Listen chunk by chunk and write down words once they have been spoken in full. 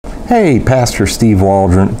Hey, Pastor Steve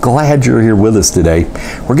Waldron, glad you're here with us today.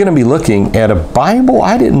 We're going to be looking at a Bible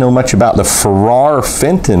I didn't know much about, the Ferrar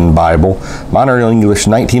Fenton Bible, Modern English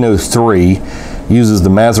 1903, uses the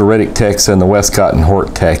Masoretic text and the Westcott and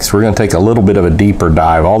Hort text. We're going to take a little bit of a deeper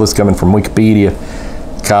dive. All this coming from Wikipedia,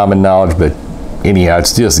 common knowledge, but anyhow,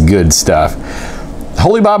 it's just good stuff. The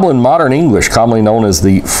Holy Bible in Modern English, commonly known as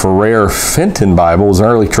the Ferrar Fenton Bible, is an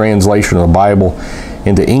early translation of the Bible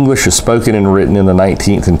into English as spoken and written in the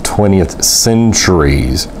 19th and 20th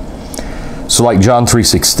centuries. So like John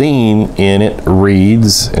 3:16 in it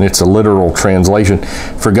reads, and it's a literal translation,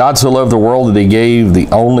 "For God so loved the world that he gave the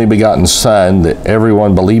only begotten Son, that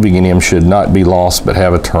everyone believing in him should not be lost but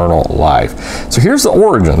have eternal life." So here's the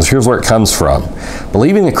origins, here's where it comes from.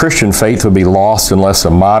 Believing the Christian faith would be lost unless a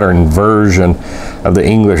modern version of the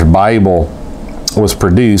English Bible was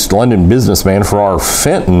produced. London businessman Ferrar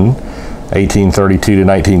Fenton, 1832 to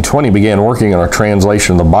 1920, began working on a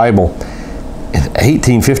translation of the Bible in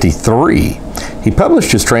 1853. He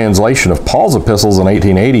published his translation of Paul's epistles in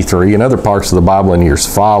 1883 and other parts of the Bible in years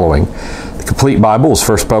following. The complete Bible was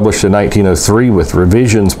first published in 1903 with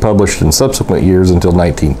revisions published in subsequent years until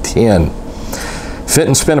 1910.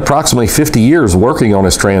 Fenton spent approximately 50 years working on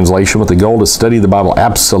his translation with the goal to study the Bible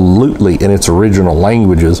absolutely in its original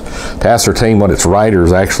languages to ascertain what its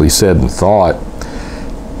writers actually said and thought.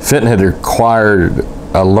 Fenton had acquired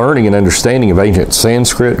a learning and understanding of ancient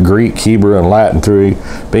Sanskrit, Greek, Hebrew, and Latin through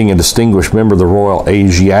being a distinguished member of the Royal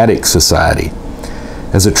Asiatic Society.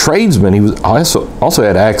 As a tradesman, he also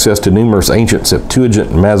had access to numerous ancient Septuagint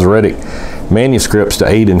and Masoretic manuscripts to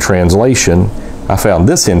aid in translation. I found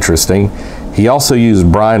this interesting. He also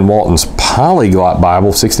used Brian Walton's Polyglot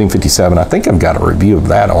Bible, 1657. I think I've got a review of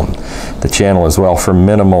that on the channel as well for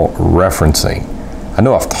minimal referencing. I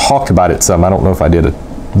know I've talked about it some. I don't know if I did a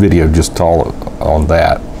video just all on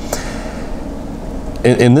that.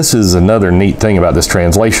 And this is another neat thing about this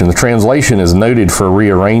translation. The translation is noted for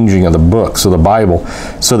rearranging of the books of the Bible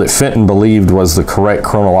so that Fenton believed was the correct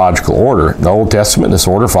chronological order. The Old Testament, this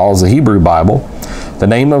order follows the Hebrew Bible. The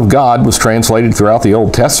name of God was translated throughout the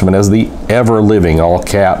Old Testament as the ever-living, all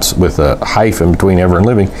caps with a hyphen between ever and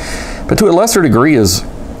living, but to a lesser degree as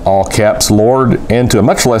all caps Lord, and to a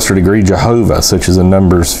much lesser degree Jehovah, such as in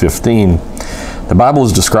Numbers 15. The Bible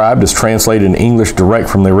is described as translated in English direct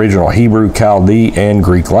from the original Hebrew, Chaldee, and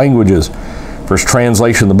Greek languages. For his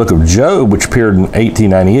translation of the book of Job, which appeared in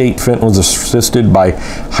 1898, Fenton was assisted by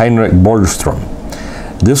Heinrich Waldron.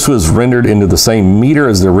 This was rendered into the same meter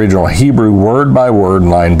as the original Hebrew, word by word,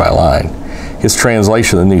 line by line. His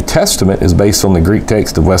translation of the New Testament is based on the Greek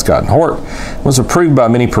text of Westcott and Hort, and was approved by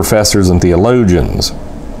many professors and theologians.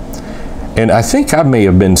 And I think I may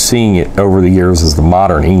have been seeing it over the years as the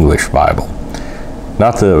Modern English Bible.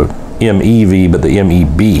 Not the MEV, but the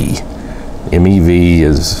MEB. MEV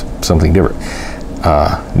is something different.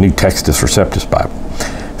 New Textus Receptus Bible.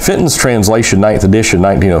 Fenton's translation, 9th edition,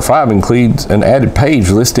 1905, includes an added page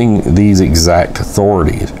listing these exact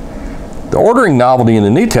authorities. The ordering novelty in the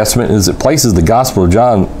New Testament is it places the Gospel of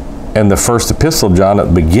John and the first epistle of John at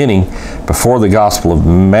the beginning before the Gospel of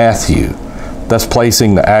Matthew, thus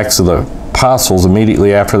placing the Acts of the Apostles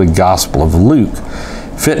immediately after the Gospel of Luke.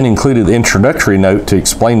 Fenton included the introductory note to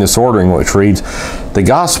explain this ordering, which reads, "The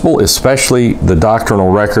Gospel, especially the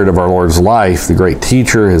doctrinal record of our Lord's life, the great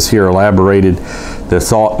teacher has here elaborated the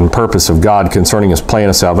thought and purpose of God concerning his plan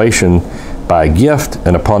of salvation by a gift,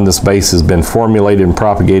 and upon this basis has been formulated and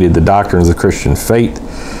propagated the doctrines of Christian faith.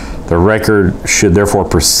 The record should therefore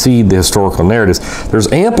precede the historical narratives."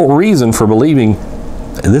 There's ample reason for believing,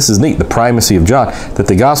 and this is neat, the primacy of John, that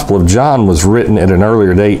the Gospel of John was written at an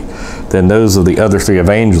earlier date than those of the other three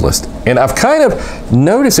evangelists. And I've kind of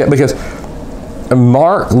noticed that because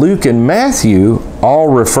Mark, Luke, and Matthew all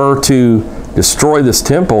refer to destroy this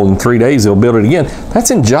temple in 3 days, they'll build it again.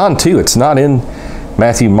 That's in John too. It's not in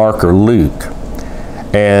Matthew, Mark, or Luke.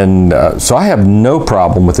 And so I have no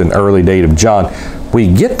problem with an early date of John. We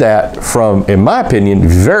get that from, in my opinion,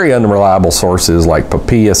 very unreliable sources like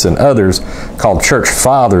Papias and others called church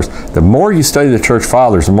fathers. The more you study the church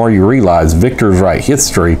fathers, the more you realize victors write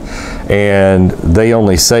history, and they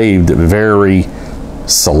only saved very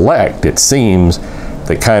select, it seems,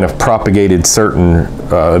 that kind of propagated certain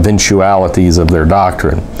eventualities of their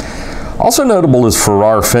doctrine. Also notable is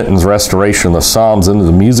Ferrar Fenton's restoration of the Psalms into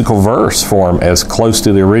the musical verse form as close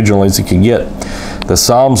to the original as you could get. The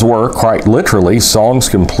Psalms were, quite literally, songs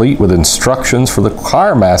complete with instructions for the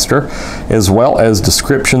choir master, as well as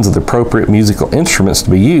descriptions of the appropriate musical instruments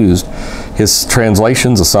to be used. His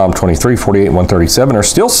translations of Psalm 23, 48, and 137 are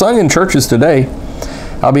still sung in churches today,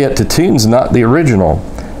 albeit to tunes not the original.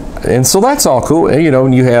 And so that's all cool. You know,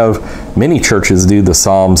 and you have many churches do the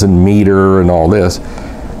Psalms in meter and all this.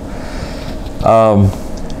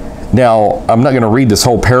 Now, I'm not going to read this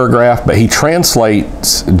whole paragraph, but he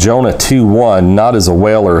translates Jonah 2:1 not as a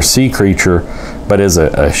whale or a sea creature, but as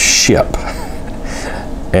a ship.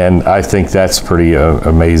 And I think that's pretty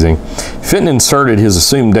amazing. Fenton inserted his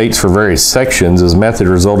assumed dates for various sections. His method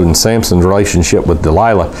resulted in Samson's relationship with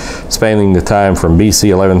Delilah, spanning the time from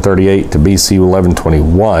BC 1138 to BC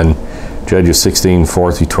 1121, Judges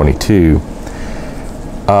 16:4-22.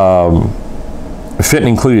 Fenton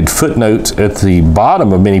included footnotes at the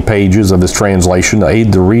bottom of many pages of his translation to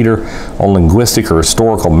aid the reader on linguistic or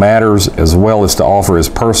historical matters, as well as to offer his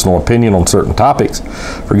personal opinion on certain topics.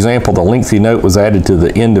 For example, the lengthy note was added to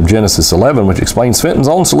the end of Genesis 11, which explains Fenton's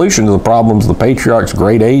own solution to the problems of the patriarchs'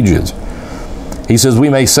 great ages. He says, we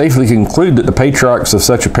may safely conclude that the patriarchs of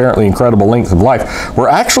such apparently incredible length of life were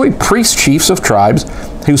actually priest chiefs of tribes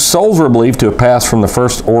whose souls were believed to have passed from the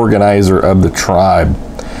first organizer of the tribe.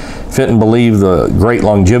 Fenton believed the great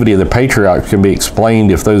longevity of the patriarchs can be explained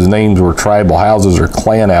if those names were tribal houses or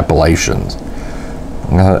clan appellations.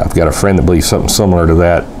 I've got a friend that believes something similar to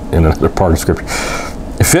that in another part of Scripture.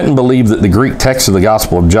 Fenton believed that the Greek text of the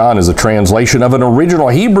Gospel of John is a translation of an original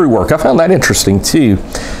Hebrew work. I found that interesting, too,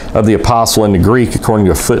 of the apostle in the Greek, according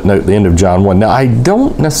to a footnote at the end of John 1. Now, I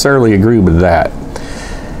don't necessarily agree with that,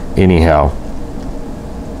 anyhow.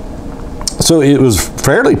 So it was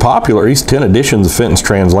fairly popular. These 10 editions of Fenton's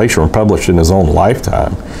translation were published in his own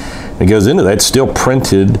lifetime. It goes into that. It's still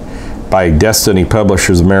printed by Destiny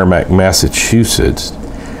Publishers of Merrimack, Massachusetts.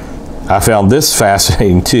 I found this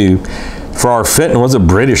fascinating, too. Farrar Fenton was a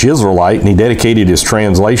British Israelite, and he dedicated his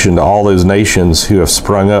translation to all those nations who have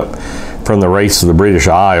sprung up from the race of the British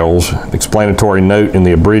Isles. An explanatory note in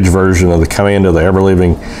the abridged version of the Command of the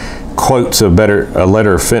Ever-Living quotes a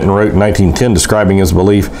letter Fenton wrote in 1910 describing his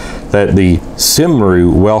belief that the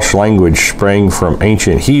Cymru Welsh language sprang from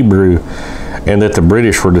ancient Hebrew and that the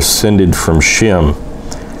British were descended from Shem.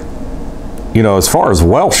 You know, as far as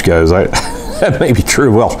Welsh goes, that may be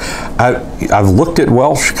true. Well, I've looked at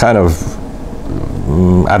Welsh kind of,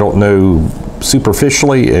 I don't know,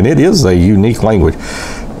 superficially, and it is a unique language.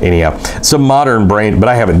 Anyhow, some modern branch, but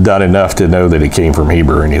I haven't done enough to know that it came from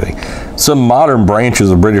Hebrew or anything. Some modern branches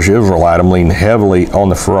of British Israelitism lean heavily on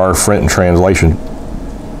the Farrar Fenton translation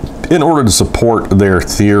in order to support their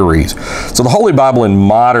theories. So the Holy Bible in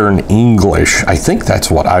modern English, I think that's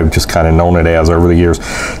what I've just kind of known it as over the years.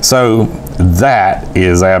 So that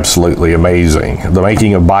is absolutely amazing. The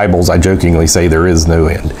making of Bibles, I jokingly say there is no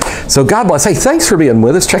end. So God bless. Hey, thanks for being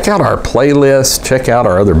with us. Check out our playlist. Check out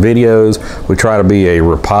our other videos. We try to be a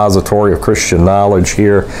repository of Christian knowledge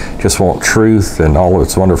here. Just want truth in all of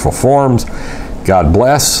its wonderful forms. God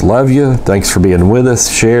bless. Love you. Thanks for being with us.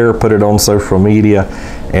 Share, put it on social media,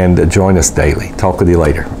 and join us daily. Talk with you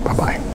later. Bye-bye.